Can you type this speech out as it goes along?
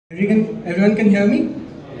Everyone can hear me?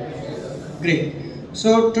 Great.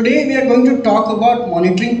 So today we are going to talk about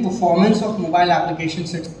monitoring performance of mobile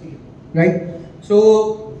applications at scale, right?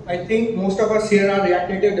 So I think most of us here are React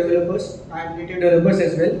Native developers and native developers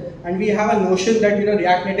as well, and we have a notion that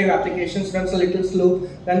React Native applications runs a little slow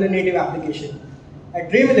than the native application. At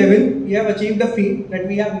Dream 11, we have achieved the feat that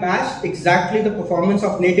we have matched exactly the performance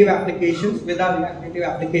of native applications with our React Native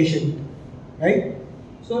application, right?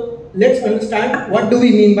 So let's understand what do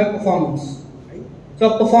we mean by performance. Right?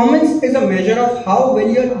 So performance is a measure of how well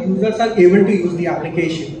your users are able to use the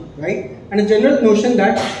application, right? And a general notion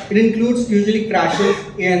that it includes usually crashes,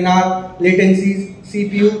 ANR, latencies,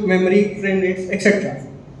 CPU, memory, frame rates, etc.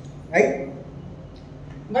 Right?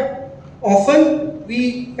 But often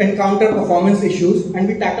we encounter performance issues and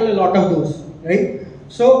we tackle a lot of those, right?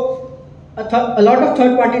 So a lot of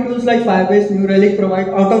third-party tools like Firebase, New Relic provide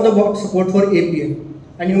out-of-the-box support for APN.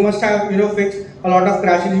 And you must have fixed a lot of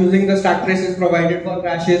crashes using the stack traces provided for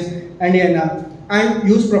crashes and ANR, and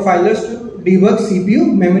use profilers to debug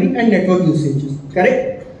CPU, memory and network usages,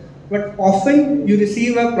 correct? But often you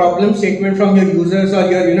receive a problem statement from your users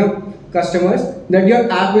or your customers that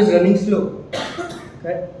your app is running slow.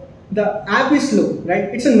 Right? The app is slow, right?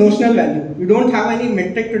 It's a notional value. You don't have any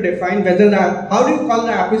metric to define whether the app, how do you call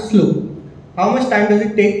the app is slow? How much time does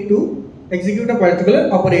it take to execute a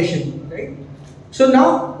particular operation, right? So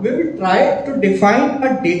now we will try to define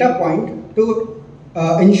a data point to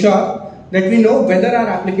ensure that we know whether our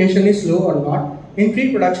application is slow or not in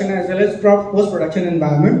pre-production as well as post-production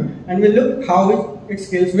environment, and we'll look how it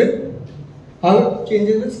scales with, how it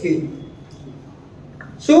changes with scale.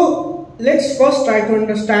 So let's first try to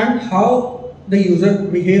understand how the user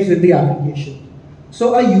behaves with the application.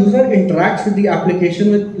 So a user interacts with the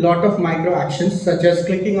application with a lot of micro actions such as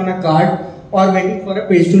clicking on a card or waiting for a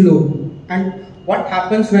page to load. And what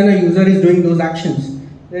happens when a user is doing those actions?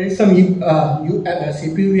 There is some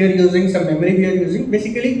CPU we are using, some memory we are using.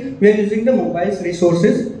 Basically, we are using the mobile's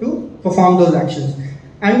resources to perform those actions.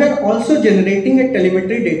 And we are also generating a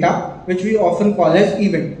telemetry data, which we often call as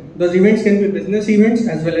event. Those events can be business events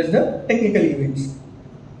as well as the technical events.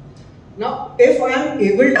 Now, if I am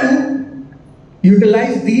able to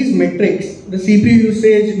utilize these metrics, the CPU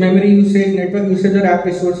usage, memory usage, network usage or app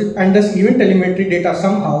resources, and this event telemetry data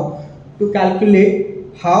somehow, to calculate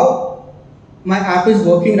how my app is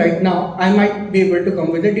working right now, I might be able to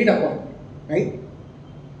come with a data point, right?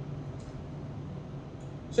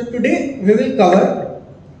 So today we will cover,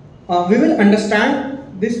 we will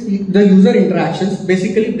understand the user interactions,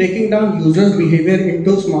 basically breaking down users' behavior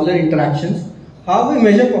into smaller interactions, how we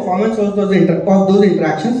measure performance of those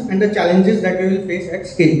interactions, and the challenges that we will face at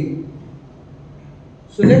scale.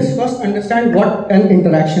 So let's first understand what an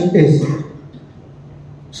interaction is.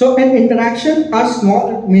 So an interaction are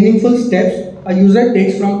small meaningful steps a user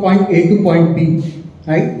takes from point A to point B,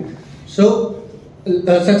 right? So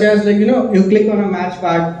such as you click on a match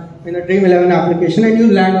card in a Dream 11 application and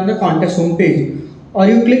you land on the contest home page, or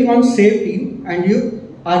you click on save team and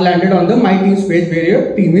you are landed on the my teams page where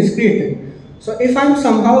your team is created. So if I'm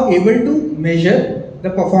somehow able to measure the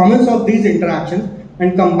performance of these interactions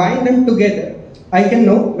and combine them together, I can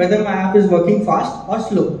know whether my app is working fast or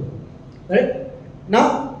slow, right?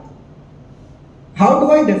 Now, how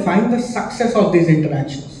do I define the success of these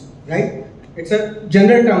interactions, right? It's a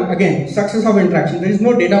general term, again, success of interaction. There is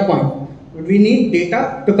no data point, but we need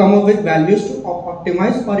data to come up with values to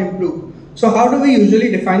optimize or improve. So how do we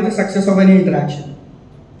usually define the success of any interaction?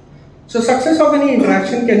 So success of any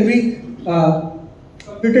interaction can be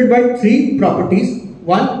computed by three properties.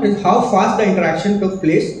 One is how fast the interaction took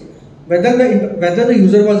place, whether the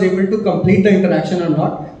user was able to complete the interaction or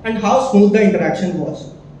not, and how smooth the interaction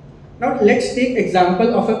was. Now let's take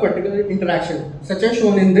example of a particular interaction, such as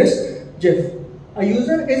shown in this GIF. A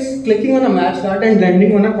user is clicking on a match card and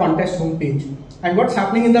landing on a contest home page. And what's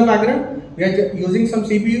happening in the background? We are using some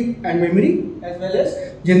CPU and memory as well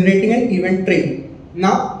as generating an event train.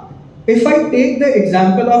 Now, if I take the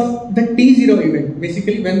example of the T0 event,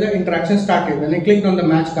 basically when the interaction started, when I clicked on the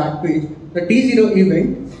match card page, the T0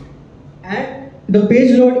 event and the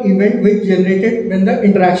page load event which generated when the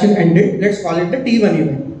interaction ended, let's call it the T1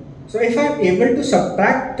 event. So if I am able to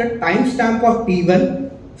subtract the timestamp of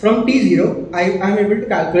T1 from T0, I am able to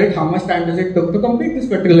calculate how much time does it took to complete this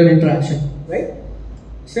particular interaction, right?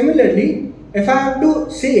 Similarly, if I have to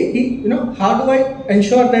say, how do I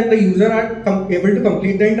ensure that the user are able to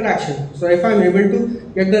complete the interaction? So if I am able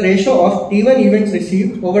to get the ratio of T1 events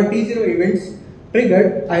received over T0 events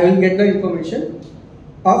triggered, I will get the information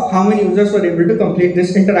of how many users were able to complete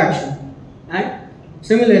this interaction. And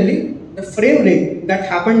similarly, the frame rate that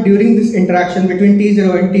happened during this interaction between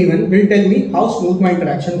T0 and T1 will tell me how smooth my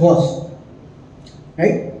interaction was,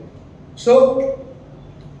 right? So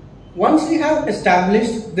once we have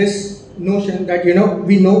established this notion that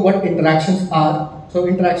we know what interactions are. So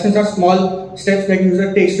interactions are small steps that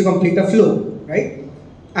user takes to complete a flow, right?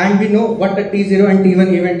 And we know what the T0 and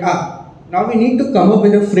T1 event are. Now we need to come up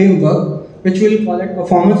with a framework which we'll call it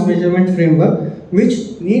performance measurement framework,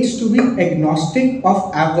 which needs to be agnostic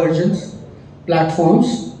of app versions,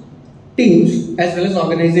 platforms, teams, as well as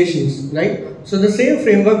organizations, right? So the same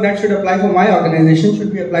framework that should apply for my organization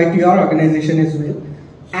should be applied to your organization as well.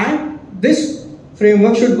 And this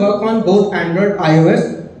framework should work on both Android,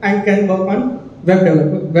 iOS, and can work on web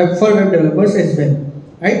developers as well,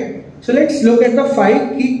 right? So let's look at the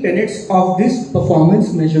 5 key tenets of this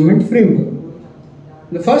performance measurement framework.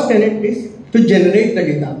 The first tenet is to generate the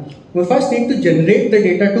data. We first need to generate the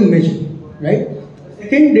data to measure, right? The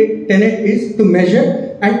second tenet is to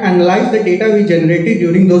measure and analyze the data we generated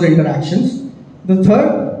during those interactions. The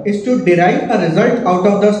third is to derive a result out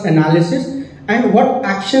of this analysis and what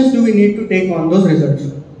actions do we need to take on those results.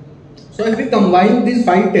 So if we combine these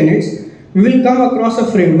 5 tenets, we will come across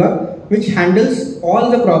a framework which handles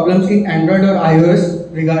all the problems in Android or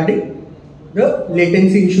iOS regarding the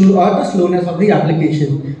latency issue or the slowness of the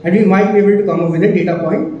application, and we might be able to come up with a data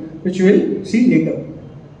point which we will see later.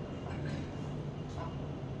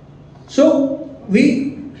 So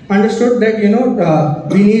we understood that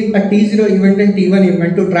we need a T0 event and T1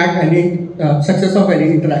 event to track any success of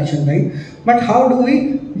any interaction, right? But how do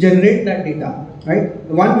we generate that data, right?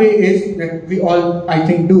 One way is that we all, I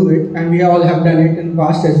think, do it, and we all have done it in the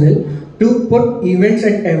past as well, to put events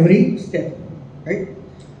at every step, right?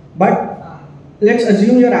 But let's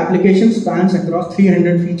assume your application spans across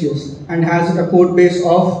 300 features and has a code base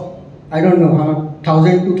of, I don't know,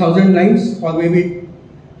 1,000, 2,000 lines, or maybe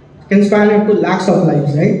can span up to lakhs of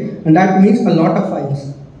lines, right? And that means a lot of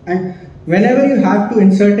files. And whenever you have to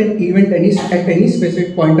insert an event at any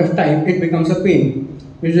specific point of time, it becomes a pain.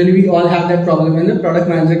 Usually we all have that problem when the product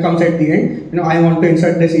manager comes at the end, I want to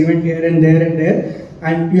insert this event here and there and there,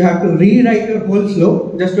 and you have to rewrite your whole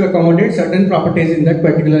flow just to accommodate certain properties in that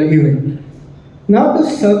particular event. Now to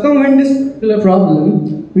circumvent this particular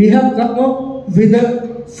problem, we have come up with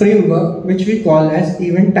a framework which we call as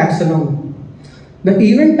event taxonomy. The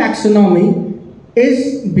event taxonomy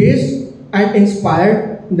is based and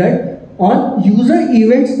inspired that on user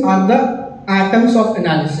events are the atoms of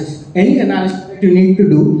analysis. Any analysis that you need to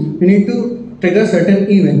do, you need to trigger certain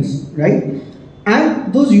events, right?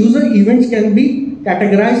 And those user events can be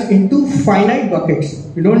categorized into finite buckets.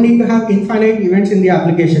 You don't need to have infinite events in the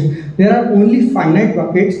application. There are only finite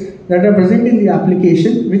buckets that are present in the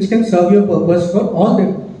application which can serve your purpose for all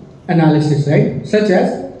the analysis, right? Such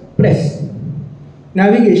as press,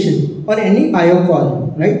 navigation, or any IO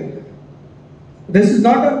call, right? This is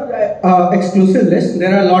not an exclusive list.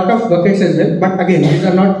 There are a lot of buckets as well, but again, these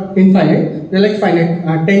are not infinite. They're like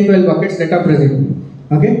finite, 10, 12 buckets that are present,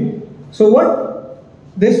 okay? So what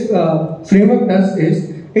this framework does is,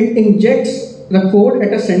 it injects the code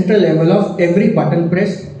at a central level of every button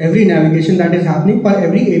press, every navigation that is happening, for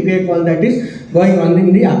every API call that is going on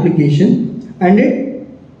in the application, and it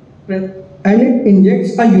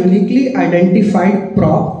injects a uniquely identified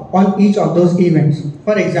prop on each of those events.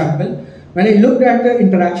 For example, when I looked at the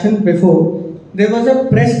interaction before, there was a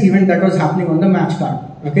press event that was happening on the match card.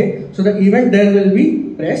 Okay, so the event there will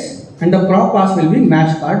be press, and the prop pass will be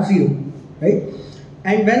match card 0, right?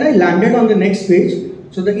 And when I landed on the next page,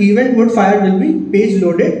 so the event would fire will be page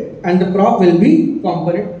loaded, and the prop will be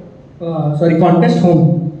contest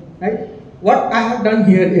home, right? What I have done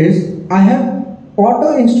here is, I have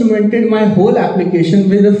auto-instrumented my whole application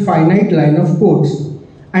with a finite line of codes,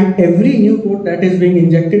 and every new code that is being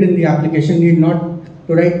injected in the application need not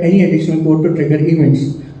to write any additional code to trigger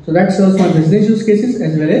events. So that serves for business use cases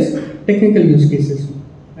as well as technical use cases,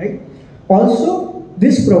 right? Also,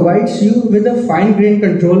 this provides you with a fine-grained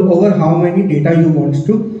control over how many data you want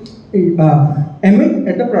to emit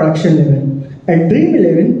at the production level. At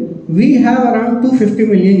Dream11, we have around 250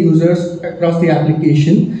 million users across the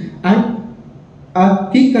application, and our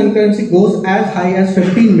peak concurrency goes as high as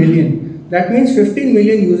 15 million. That means 15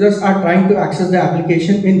 million users are trying to access the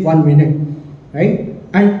application in 1 minute, right?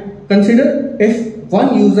 And consider if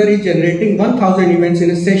one user is generating 1000 events in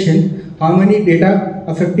a session, how many data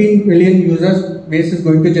a 15 million users base is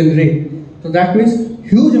going to generate. So that means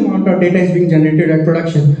huge amount of data is being generated at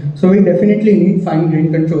production. So we definitely need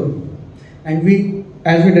fine-grained control. And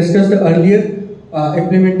as we discussed the earlier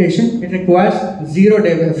implementation, it requires zero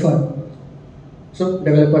dev effort. So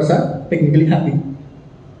developers are technically happy.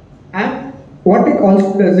 And what it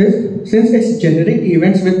also does is, since it's generic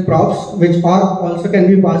events with props which are also can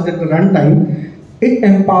be passed at the runtime, it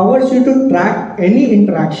empowers you to track any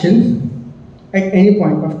interactions at any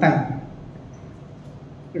point of time.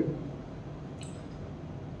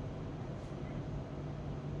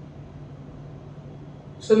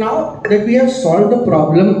 So now that we have solved the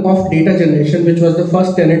problem of data generation, which was the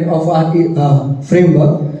first tenet of our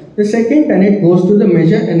framework, the second tenet goes to the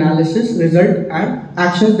measure, analysis, result and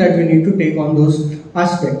actions that we need to take on those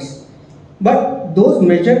aspects. But those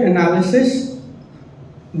measure analysis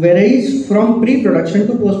varies from pre-production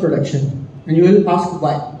to post-production, and you will ask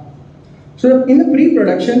why. So in the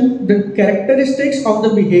pre-production, the characteristics of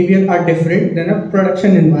the behavior are different than a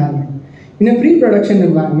production environment. In a pre-production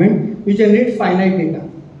environment, you generate finite data,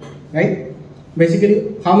 right?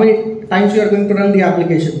 Basically, how many times you are going to run the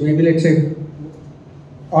application? Maybe let's say,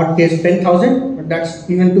 odd case 10,000, but that's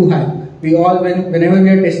even too high. We all, whenever we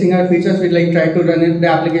are testing our features, we like try to run the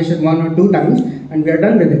application 1 or 2 times, and we are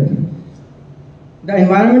done with it. The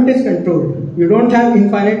environment is controlled. You don't have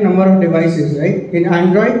infinite number of devices, right? In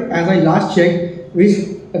Android, as I last checked,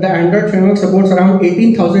 the Android framework supports around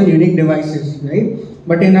 18,000 unique devices, right?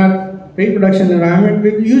 But in our pre-production environment,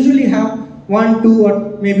 we usually have 1, 2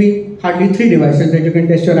 or maybe hardly 3 devices that you can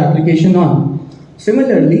test your application on.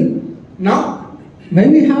 Similarly, now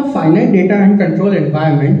when we have finite data and control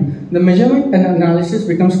environment, the measurement and analysis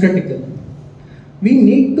becomes critical. We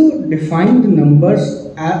need to define the numbers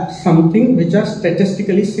as something which are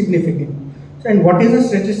statistically significant. So, and what is a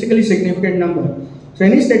statistically significant number? So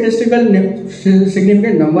any statistical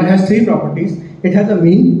significant number has 3 properties. It has a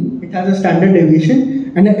mean, it has a standard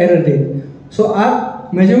deviation and an error rate. So our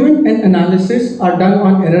measurement and analysis are done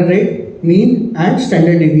on error rate, mean and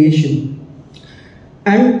standard deviation.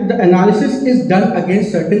 And the analysis is done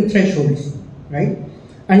against certain thresholds, right?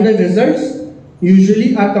 And the results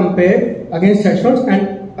usually are compared against thresholds,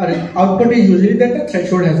 and our output is usually that the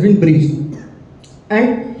threshold has been breached.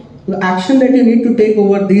 And the action that you need to take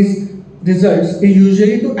over these results is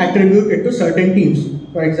usually to attribute it to certain teams.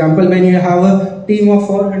 For example, when you have a team of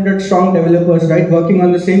 400 strong developers, right, working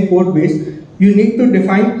on the same code base, you need to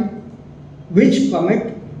define which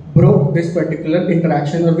commit broke this particular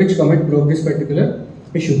interaction or which commit broke this particular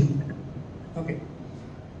issue. Okay.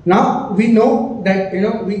 Now we know that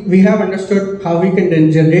we have understood how we can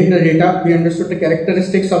then generate the data. We understood the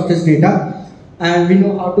characteristics of this data, and we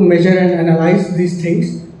know how to measure and analyze these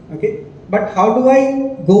things. Okay. But how do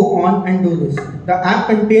I go on and do this? The app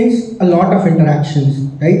contains a lot of interactions,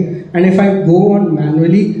 right? And if I go on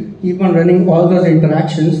manually, keep on running all those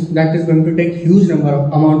interactions, that is going to take huge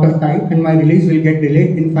amount of time, and my release will get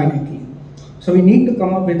delayed infinitely. So we need to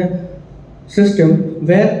come up with a system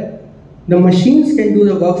where the machines can do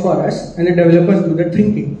the work for us and the developers do the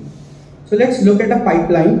thinking. So let's look at a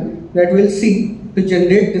pipeline that we'll see to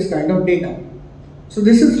generate this kind of data. So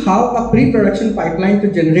this is how a pre-production pipeline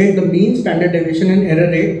to generate the mean, standard deviation and error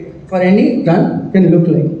rate for any run can look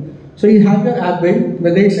like. So you have your app build,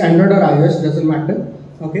 whether it's Android or iOS, doesn't matter.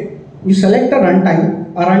 Okay. You select a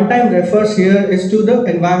runtime. A runtime refers here is to the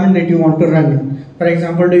environment that you want to run in. For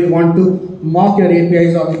example, do you want to mock your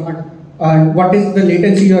APIs or not? What is the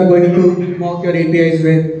latency you are going to mock your APIs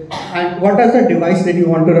with? And what is the device that you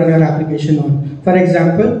want to run your application on? For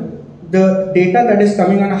example, the data that is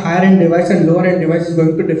coming on a higher end device and lower end device is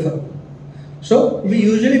going to differ. So we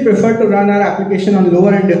usually prefer to run our application on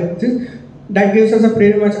lower end devices. That gives us a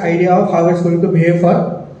pretty much idea of how it's going to behave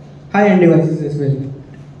for high end devices as well.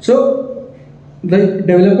 So the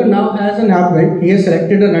developer now has an app build. He has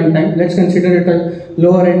selected a runtime. Let's consider it a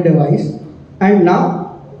lower end device. And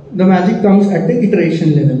now the magic comes at the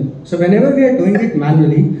iteration level. So whenever we are doing it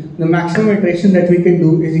manually, the maximum iteration that we can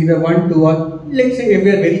do is either 1, 2 or let's say if we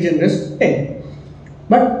are very generous, 10.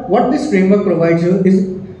 But what this framework provides you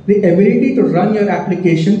is the ability to run your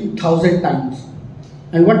application 1,000 times.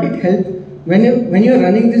 And what it helps, when you're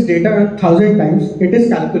running this data 1,000 times, it is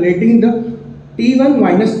calculating the T1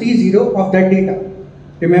 minus T0 of that data.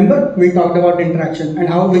 Remember, we talked about interaction and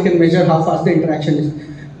how we can measure how fast the interaction is.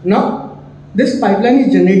 Now, this pipeline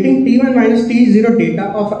is generating T1 minus T0 data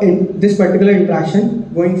of this particular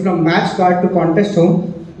interaction going from match card to contest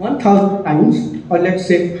home 1,000 times, or let's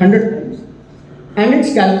say 100 times. And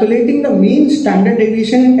it's calculating the mean, standard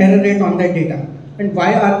deviation and error rate on that data. And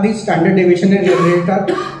why are these standard deviation and error rate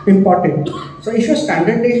are important? So if your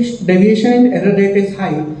standard deviation and error rate is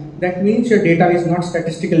high, that means your data is not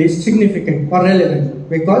statistically significant or relevant,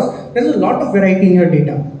 because there's a lot of variety in your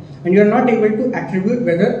data and you're not able to attribute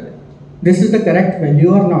whether this is the correct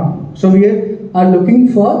value or not. So we are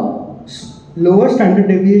looking for lower standard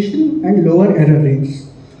deviation and lower error rates.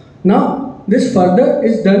 Now this further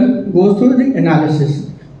is done, goes through the analysis.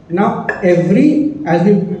 Now, as we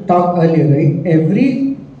talked earlier, right,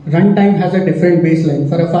 every runtime has a different baseline.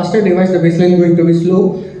 For a faster device, the baseline is going to be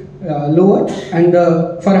lower, and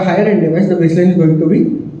for a higher end device, the baseline is going to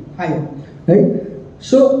be higher, right?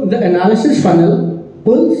 So the analysis funnel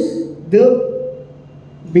pulls the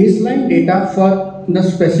baseline data for the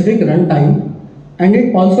specific runtime, and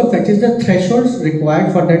it also fetches the thresholds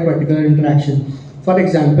required for that particular interaction. For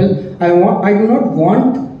example, I do not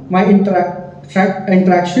want my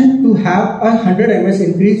interaction to have 100 ms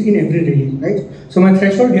increase in every release, right? So my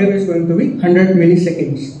threshold here is going to be 100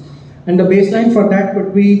 milliseconds, and the baseline for that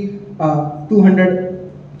could be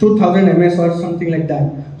 2000 ms or something like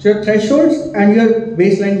that. So your thresholds and your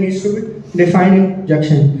baseline needs to be defined in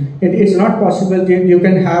junction. It is not possible that you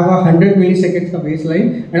can have 100 milliseconds of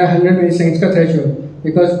baseline and 100 milliseconds of threshold,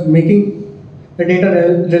 because making the data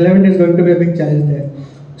relevant is going to be a big challenge there.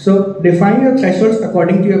 So define your thresholds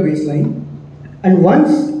according to your baseline, and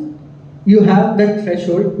once you have that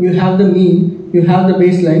threshold, you have the mean, you have the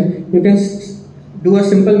baseline, you can do a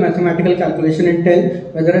simple mathematical calculation and tell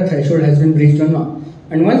whether a threshold has been breached or not.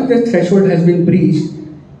 And once the threshold has been breached,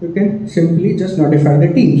 you can simply just notify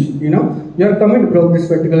the teams. Your commit broke this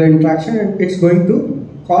particular interaction and it's going to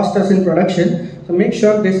cost us in production. So make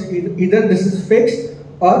sure this either this is fixed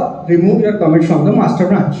or remove your commit from the master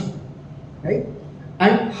branch, right?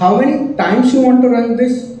 And how many times you want to run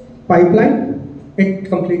this pipeline? It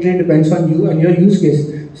completely depends on you and your use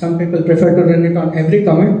case. Some people prefer to run it on every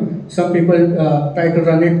commit. Some people try to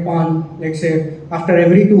run it on, let's say, after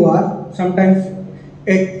every 2 hours. Sometimes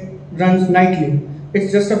it runs nightly.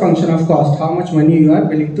 It's just a function of cost, how much money you are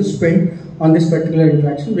willing to spend on this particular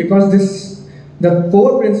interaction, because the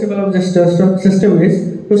core principle of this system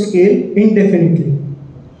is to scale indefinitely,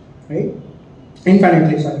 right?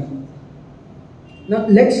 Infinitely, sorry. Now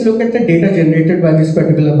let's look at the data generated by this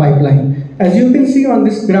particular pipeline. As you can see on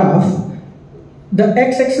this graph, the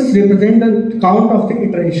x-axis represents the count of the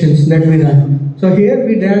iterations that we run. So here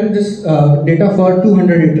we ran this data for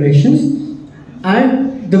 200 iterations, and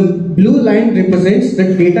the blue line represents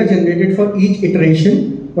the data generated for each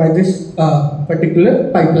iteration by this particular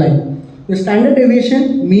pipeline. The standard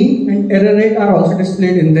deviation, mean, and error rate are also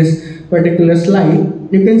displayed in this particular slide.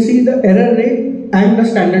 You can see the error rate and the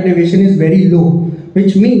standard deviation is very low,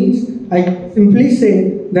 which means I simply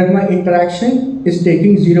say that my interaction is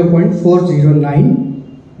taking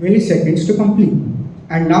 0.409 milliseconds to complete.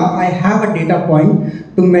 And now I have a data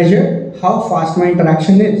point to measure how fast my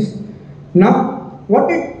interaction is. Now, what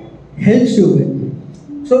it helps you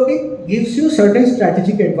with? So it gives you certain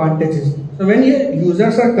strategic advantages. So when your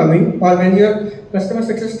users are coming, or when your customer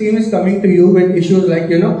success team is coming to you with issues like,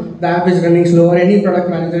 the app is running slow, or any product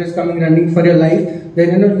manager is coming running for your life,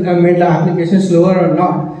 then you have made the application slower or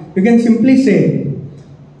not, you can simply say,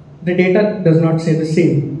 the data does not say the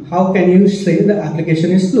same. How can you say the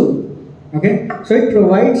application is slow? Okay, so it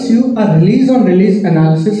provides you a release on release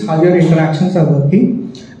analysis, how your interactions are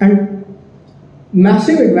working, and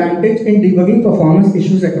massive advantage in debugging performance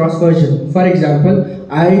issues across version. For example,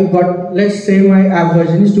 let's say my app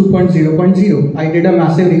version is 2.0.0. I did a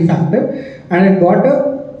massive refactor and I got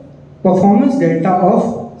a performance delta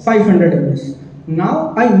of 500 ms.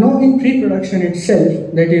 Now I know in pre-production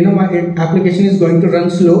itself that my application is going to run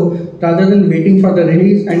slow, rather than waiting for the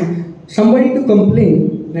release and somebody to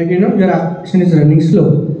complain that your application is running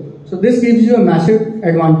slow. So this gives you a massive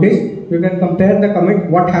advantage. You can compare the commit,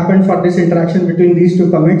 what happened for this interaction between these two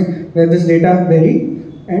commits, where this data vary,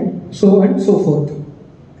 and so forth.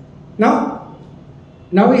 Now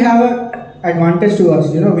we have an advantage to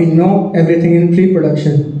us. We know everything in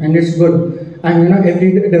pre-production, and it's good. And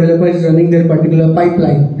every developer is running their particular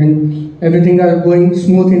pipeline, and everything are going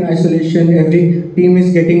smooth in isolation. Every team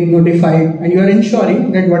is getting notified, and you are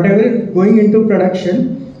ensuring that whatever is going into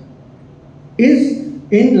production is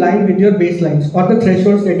in line with your baselines or the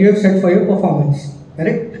thresholds that you have set for your performance,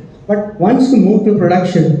 correct? But once you move to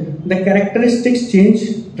production, the characteristics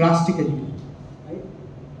change drastically. Right?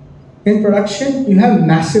 In production, you have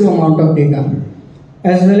massive amount of data,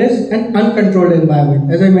 as well as an uncontrolled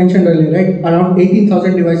environment. As I mentioned earlier, right, around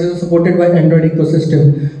 18,000 devices are supported by Android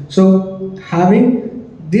ecosystem. So having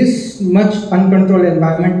this much uncontrolled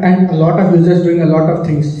environment and a lot of users doing a lot of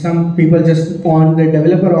things. Some people just on the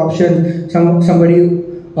developer option, somebody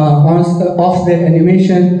off their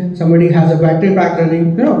animation, somebody has a battery pack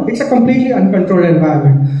running. It's a completely uncontrolled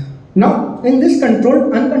environment. Now, in this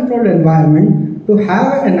uncontrolled environment, to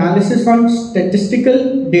have an analysis on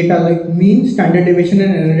statistical data like mean, standard deviation,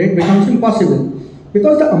 and error rate becomes impossible,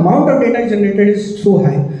 because the amount of data generated is so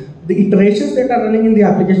high. The iterations that are running in the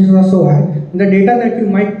applications are so high, and the data that you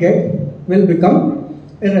might get will become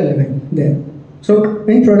irrelevant there. So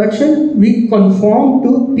in production, we conform to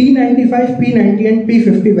P95, P90 and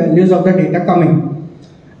P50 values of the data coming.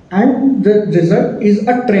 And the result is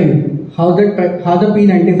a trend, how the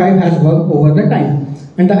P95 has worked over the time.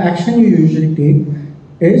 And the action you usually take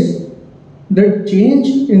is the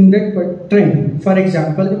change in that trend. For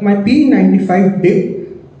example, if my P95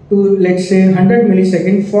 dipped to, let's say, 100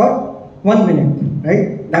 milliseconds for 1 minute,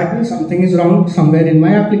 right? That means something is wrong somewhere in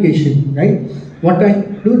my application, right? What do I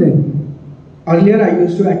do then? Earlier I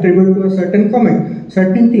used to attribute to a certain comment,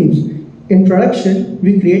 certain teams. In production,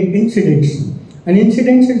 we create incidents. An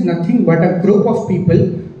incident is nothing but a group of people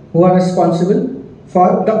who are responsible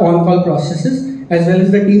for the on-call processes as well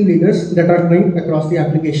as the team leaders that are going across the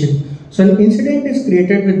application. So an incident is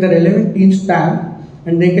created with the relevant teams tab,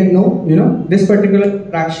 and they can know, this particular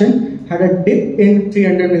interaction had a dip in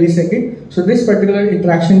 300 milliseconds. So this particular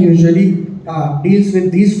interaction usually deals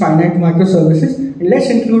with these finite microservices, and let's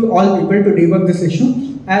include all people to debug this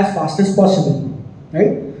issue as fast as possible,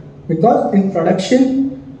 right? Because in production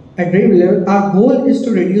at Dream level, our goal is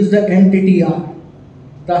to reduce the MTTR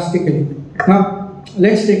drastically. Now,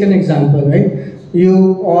 let's take an example, right?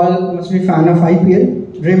 You all must be fan of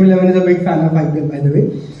IPL. Dream 11 is a big fan of IPL, by the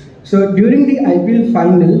way. So during the IPL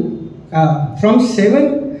final, from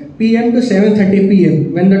 7 PM to 7:30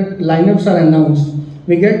 PM, when the lineups are announced,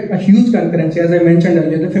 we get a huge concurrency. As I mentioned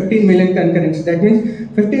earlier, the 15 million concurrency. That means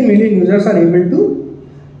 15 million users are able to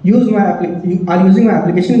use using my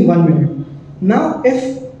application in 1 minute. Now,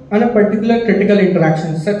 if on a particular critical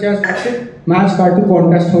interaction, such as let's say match card to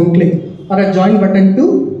contest home click or a join button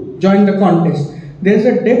to join the contest, there is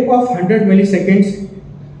a dip of 100 milliseconds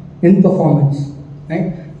in performance,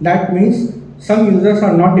 right? That means some users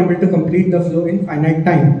are not able to complete the flow in finite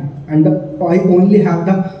time, and I only have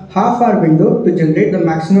the half-hour window to generate the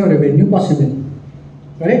maximum revenue possible,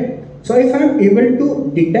 correct? So if I am able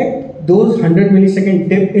to detect those 100 millisecond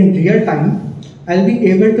dip in real time, I'll be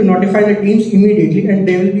able to notify the teams immediately, and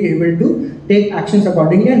they will be able to take actions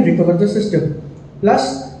accordingly and recover the system.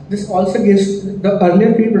 Plus, this also gives the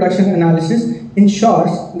earlier pre-production analysis,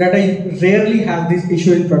 ensures that I rarely have this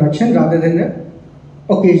issue in production rather than an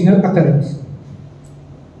occasional occurrence.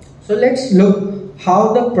 So let's look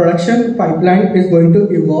how the production pipeline is going to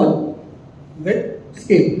evolve with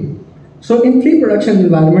scale. So in pre-production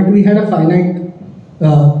environment, we had a finite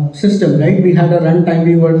system, right? We had a runtime,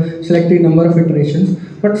 we were selecting number of iterations,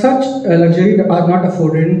 but such luxury are not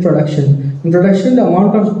afforded in production. In production, the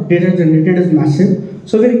amount of data generated is massive,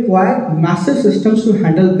 so we require massive systems to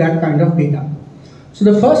handle that kind of data. So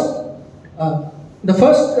the first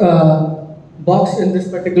box in this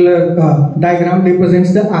particular diagram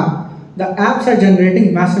represents the app. The apps are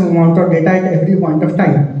generating massive amount of data at every point of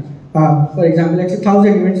time. For example, let's say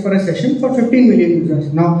 1,000 events for a session for 15 million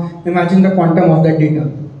users. Now imagine the quantum of that data.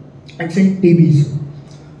 It's in TBs.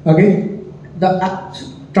 Okay, the apps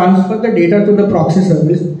transfer the data to the proxy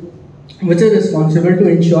service, which is responsible to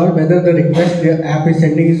ensure whether the request their app is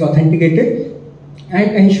sending is authenticated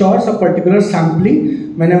and ensures a particular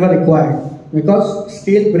sampling whenever required, because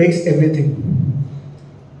scale breaks everything.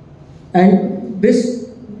 And this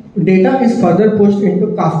data is further pushed into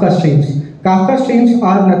Kafka streams. Kafka streams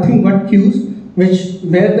are nothing but queues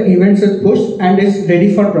where the events is pushed and is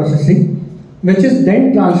ready for processing, which is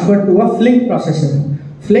then transferred to a Flink processor.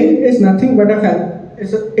 Flink is nothing but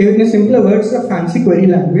in a simpler words, a fancy query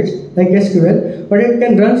language like SQL, but it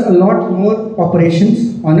can run a lot more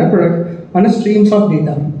operations on a streams of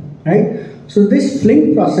data, right? So this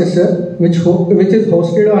Flink processor, which is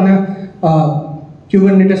hosted on a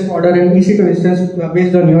Kubernetes model and EC2 instance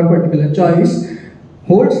based on your particular choice,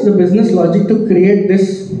 holds the business logic to create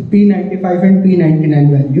this P95 and P99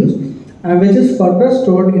 values, which is further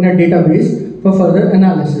stored in a database for further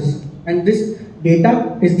analysis. And this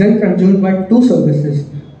data is then consumed by two services.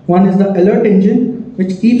 One is the alert engine,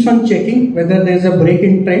 which keeps on checking whether there is a break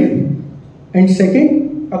in trend, and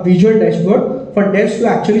second, a visual dashboard for devs to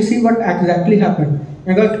actually see what exactly happened.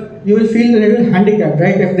 Because you will feel a little handicapped,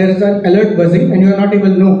 right? If there is an alert buzzing and you are not able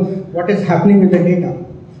to know what is happening with the data.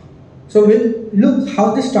 So we'll look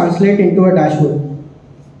how this translates into a dashboard.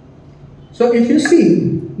 So if you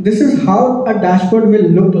see, this is how a dashboard will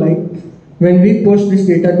look like when we push this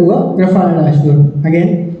data to a Grafana dashboard.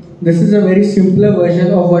 Again, this is a very simpler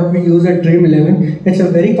version of what we use at Dream 11. It's a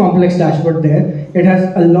very complex dashboard there. It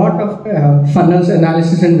has a lot of funnels,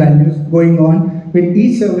 analysis and values going on, with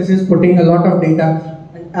each services putting a lot of data,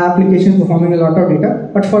 and application performing a lot of data.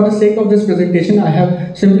 But for the sake of this presentation, I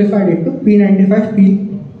have simplified it to P95,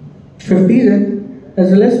 P50s and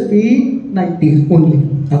as well as P90s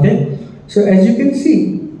only. Okay. So as you can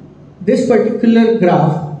see, this particular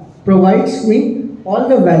graph provides me all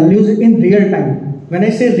the values in real time. When I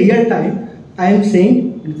say real time, I am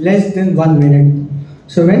saying less than 1 minute.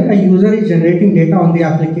 So when a user is generating data on the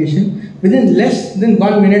application, within less than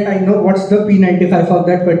 1 minute, I know what's the P95 of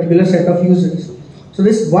that particular set of users. So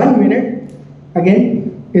this 1 minute,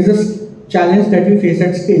 again, is a challenge that we face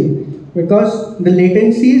at scale, because the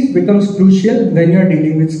latencies becomes crucial when you are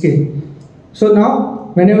dealing with scale. So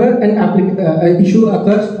now, whenever an issue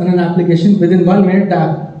occurs on an application, within 1 minute,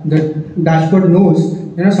 the dashboard knows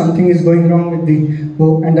something is going wrong with the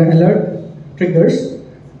work, and the alert triggers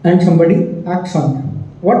and somebody acts on it.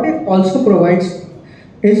 What it also provides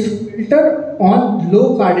is filter on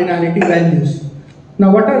low cardinality values.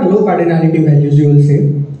 Now, what are low cardinality values, you will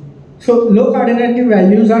say? So low cardinality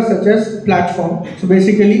values are such as platform. So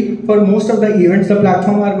basically, for most of the events, the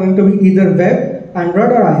platform are going to be either web,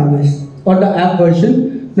 Android or iOS, or the app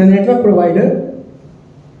version, the network provider,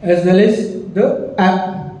 as well as the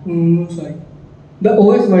the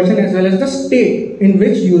OS version, as well as the state in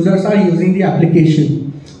which users are using the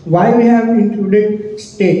application. Why we have included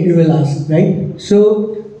state, you will ask, right?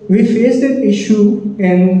 So we faced an issue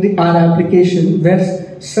in our application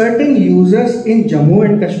where certain users in Jammu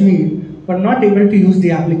and Kashmir were not able to use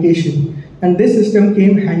the application, and this system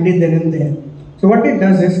came handy then and there. So what it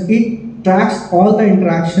does is it tracks all the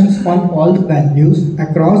interactions on all the values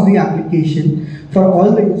across the application for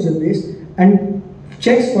all the user base and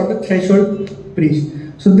checks for the threshold breach.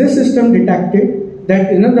 So this system detected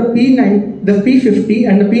that the P50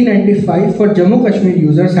 and the P95 for Jammu Kashmir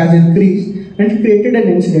users has increased, and it created an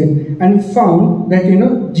incident and found that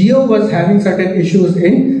Jio was having certain issues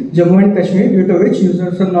in Jammu and Kashmir, due to which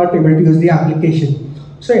users were not able to use the application.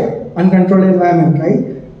 So yeah, uncontrolled environment,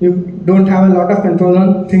 right? You don't have a lot of control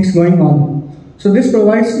on things going on. So this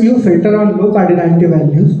provides you filter on low cardinality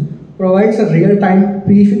values, provides a real-time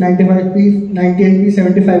P95, P90 and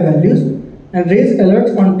P75 values, and raise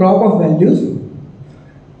alerts on top of values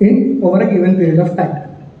in over a given period of time.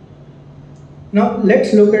 Now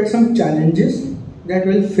let's look at some challenges that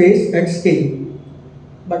we'll face at scale.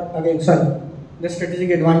 But again, the strategic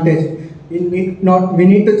advantage. We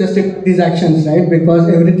need to justify these actions, right? Because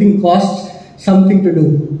everything costs something to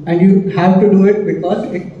do, and you have to do it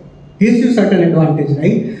because it gives you certain advantage,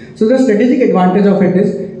 right? So the strategic advantage of it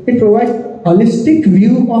is it provides a holistic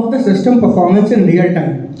view of the system performance in real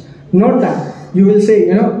time. Note that you will say,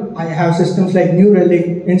 I have systems like New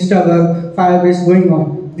Relic, Instabug, Firebase going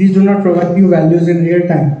on. These do not provide you values in real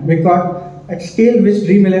time, because at scale which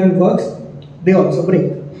Dream 11 works, they also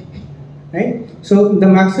break, right? So the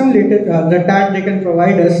maximum the TAT they can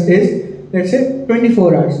provide us is, let's say,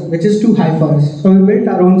 24 hours, which is too high for us. So we built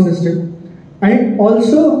our own system, and it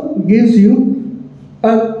also gives you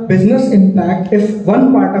a business impact if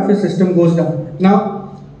one part of a system goes down.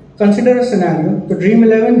 Now, consider a scenario. The Dream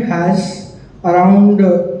 11 has around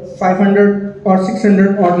 500 or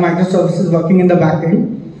 600 odd microservices working in the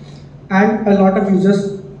backend, and a lot of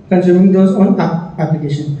users consuming those on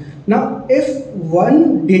application. Now, if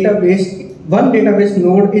one database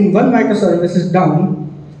node in one microservice is down,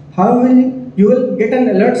 you will get an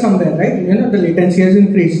alert somewhere, right? The latency has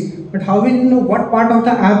increased. But how will you know what part of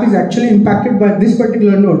the app is actually impacted by this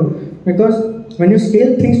particular node? Because when you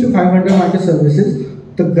scale things to 500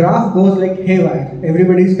 microservices, the graph goes like haywire.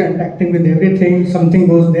 Everybody is contacting with everything. Something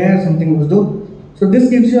goes there, something goes there. So this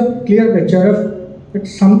gives you a clear picture of that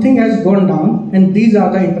something has gone down, and these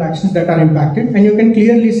are the interactions that are impacted, and you can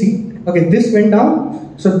clearly see, okay, this went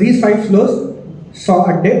down, so these 5 flows saw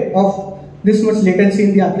a dip of this much latency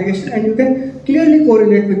in the application, and you can clearly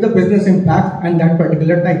correlate with the business impact and that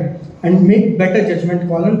particular time, and make better judgment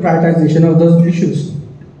call on prioritization of those issues.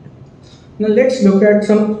 Now let's look at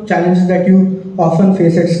some challenges that you often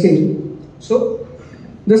face at scale. So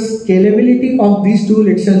the scalability of these tools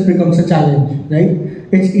itself becomes a challenge, right?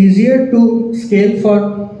 It's easier to scale for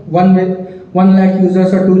 1 lakh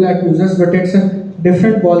users or 2 lakh users, but it's a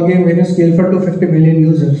different ball game when you scale for 250 million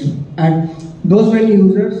users. And those many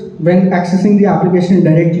users, when accessing the application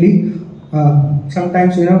directly,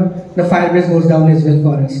 sometimes the Firebase goes down as well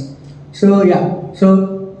for us. So yeah,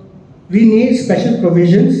 so we need special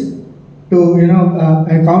provisions to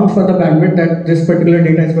account for the bandwidth that this particular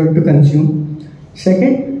data is going to consume.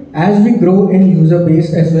 Second, as we grow in user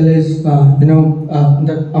base, as well as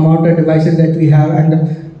the amount of devices that we have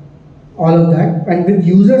and all of that, and with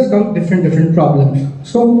users come different problems.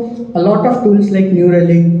 So a lot of tools like New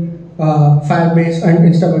Relic, Firebase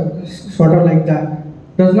and Instabug, sort of like that,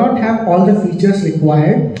 does not have all the features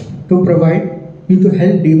required to provide you to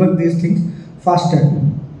help debug these things faster.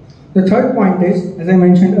 The third point is, as I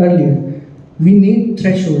mentioned earlier, we need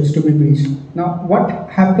thresholds to be reached. Now, what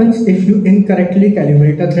happens if you incorrectly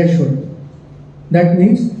calibrate a threshold? That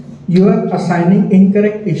means you are assigning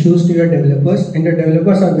incorrect issues to your developers, and the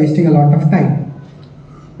developers are wasting a lot of time,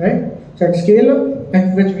 right? So at scale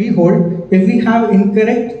at which we hold, if we have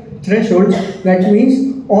incorrect thresholds, that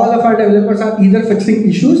means all of our developers are either fixing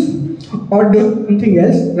issues or doing something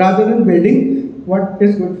else rather than building what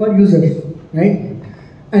is good for users, right?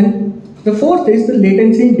 And the fourth is the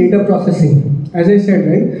latency in data processing. As I said,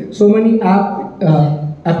 right, so many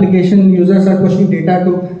application users are pushing data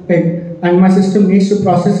to it, and my system needs to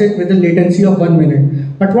process it with a latency of 1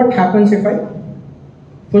 minute. But what happens if I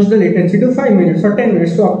push the latency to 5 minutes or 10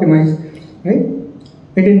 minutes to optimize, right?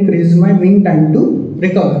 It increases my mean time to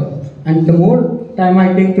recover. And the more time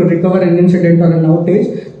I take to recover an incident or an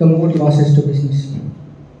outage, the more losses to business.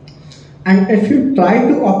 And if you try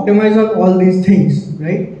to optimize on all these things,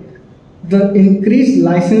 right, the increased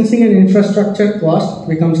licensing and infrastructure cost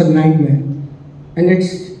becomes a nightmare. And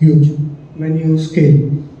it's huge when you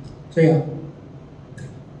scale. So yeah.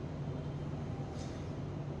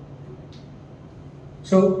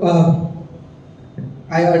 So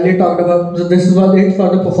I earlier talked about, so this is what it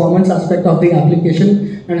for the performance aspect of the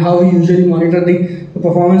application and how we usually monitor the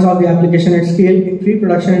performance of the application at scale in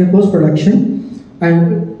pre-production and post-production.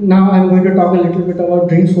 And now I'm going to talk a little bit about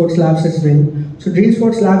Dreamsports Labs as well. So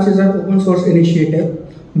Dreamsports Labs is an open source initiative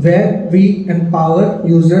where we empower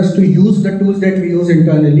users to use the tools that we use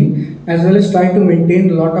internally, as well as try to maintain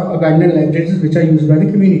a lot of abandoned libraries which are used by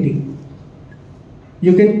the community.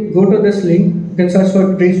 You can go to this link, you can search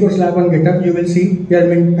for Dreamsports Lab on GitHub. You will see, we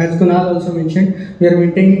are, as Kunal also mentioned, we are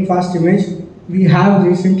maintaining fast image. We have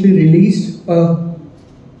recently released a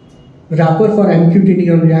wrapper for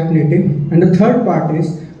MQTT on React Native. And the third part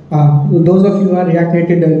is, those of you who are React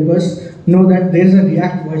Native developers know that there is a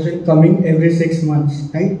React version coming every 6 months,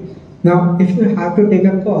 right? Now, if you have to take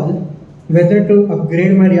a call whether to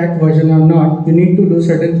upgrade my React version or not, you need to do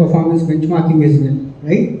certain performance benchmarking as well,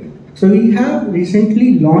 right? So we have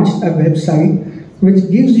recently launched a website which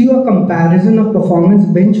gives you a comparison of performance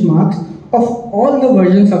benchmarks of all the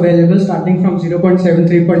versions available starting from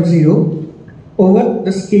 0.7.3.0 over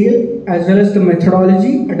the scale as well as the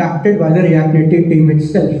methodology adapted by the React Native team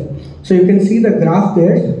itself. So you can see the graph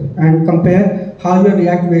there and compare how your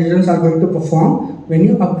React versions are going to perform when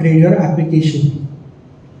you upgrade your application.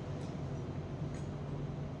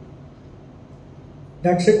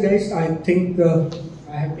 That's it, guys. I think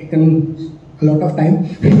I have taken a lot of time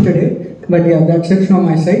today, but yeah, that's it from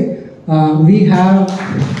my side. We have